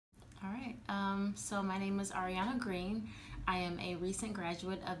So my name is Ariana Green. I am a recent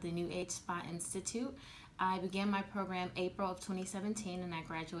graduate of the New Age Spa Institute. I began my program April of 2017 and I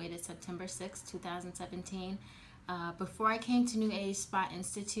graduated September 6, 2017. Before I came to New Age Spa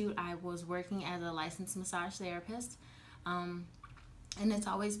Institute, I was working as a licensed massage therapist. And it's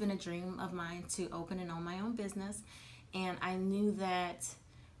always been a dream of mine to open and own my own business. And I knew that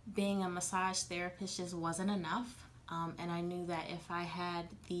being a massage therapist just wasn't enough. And I knew that if I had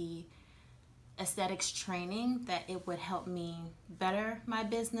the aesthetics training, that it would help me better my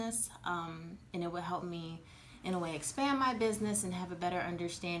business, and it would help me in a way expand my business and have a better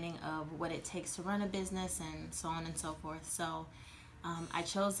understanding of what it takes to run a business and so on and so forth. So I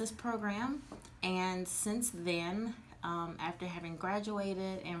chose this program, and since then, after having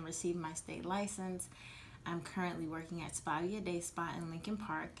graduated and received my state license, I'm currently working at Spa Via Day Spa in Lincoln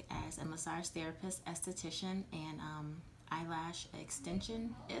Park as a massage therapist, esthetician, and eyelash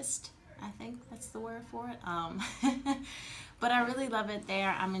extensionist. I think that's the word for it. But I really love it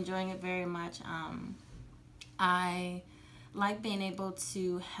there. I'm enjoying it very much. I like being able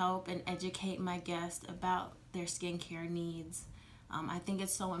to help and educate my guests about their skincare needs. I think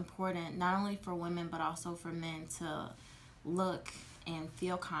it's so important, not only for women, but also for men to look and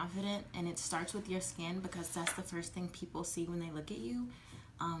feel confident, and it starts with your skin because that's the first thing people see when they look at you.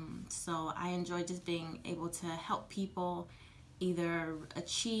 So I enjoy just being able to help people either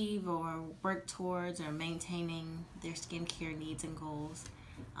achieve or work towards or maintaining their skincare needs and goals.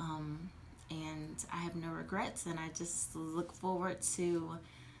 And I have no regrets, and I just look forward to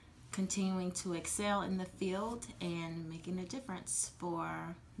continuing to excel in the field and making a difference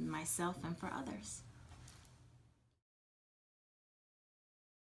for myself and for others.